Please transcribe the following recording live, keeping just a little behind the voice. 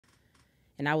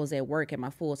And I was at work at my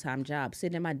full-time job,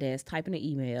 sitting at my desk, typing an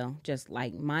email, just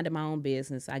like minding my own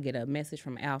business. I get a message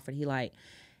from Alfred. He like,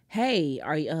 hey,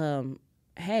 are you,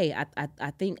 hey,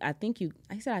 I think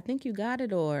you got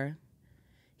it, or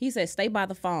he said, stay by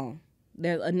the phone.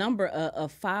 There's a number, a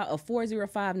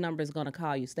 405 number is going to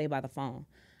call you. Stay by the phone.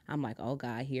 I'm like, oh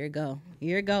God, here it go.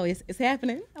 It's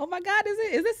happening. Oh my God,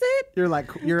 is this it? You're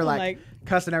like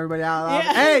cussing everybody out.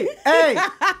 Yeah.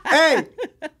 Hey,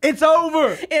 it's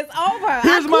over. It's over.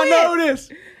 Here's my notice.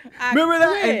 Remember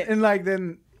that? Quit. And like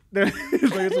then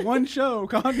it's one show.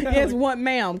 Calm down. It's one,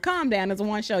 ma'am. Calm down. It's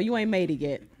one show. You ain't made it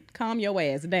yet. Calm your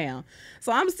ass down.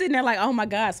 So I'm sitting there like, oh my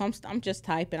God. So I'm just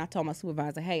typing. I told my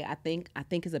supervisor, hey, I think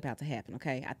it's about to happen.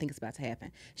 Okay, I think it's about to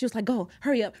happen. She was like, go,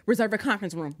 hurry up, reserve a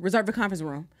conference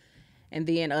room. And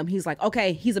then he's like,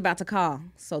 okay, he's about to call.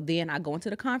 So then I go into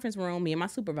the conference room. Me and my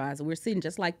supervisor, we're sitting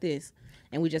just like this,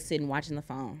 and we're just sitting watching the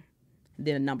phone.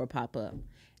 Then a number pop up.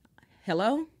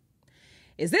 Hello,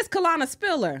 is this KeLanna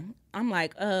Spiller? I'm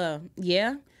like,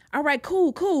 yeah. All right,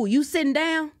 cool. You sitting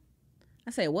down?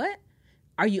 I say, what?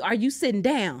 Are you sitting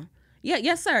down? Yeah,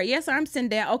 yes, sir. I'm sitting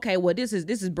down. Okay, well, this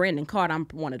is Brandon Carter. I'm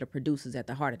one of the producers at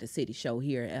the Heart of the City show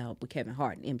here with Kevin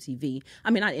Hart and MTV. I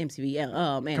mean, not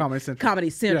MTV. Man, Comedy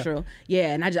Central.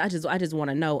 Yeah, and I just want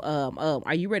to know,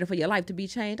 are you ready for your life to be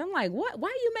changed? I'm like, what? Why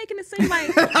are you making it seem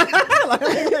like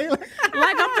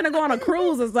like I'm gonna go on a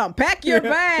cruise or something? Pack your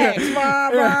bags,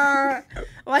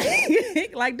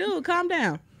 like, dude, calm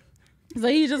down. So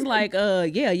he's just like,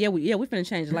 yeah, we finna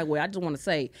change it. Like, well, I just want to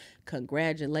say,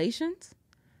 congratulations.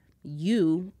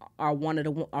 You are one of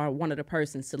the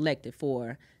persons selected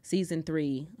for season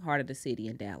 3 Heart of the City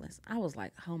in Dallas. I was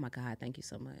like, oh my God, thank you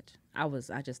so much. I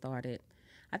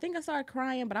think I started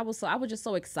crying, but I was just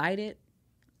so excited.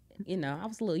 You know, I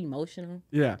was a little emotional.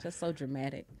 Yeah. Just so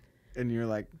dramatic. And you're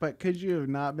like, but could you have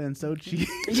not been so cheap?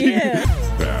 Yeah.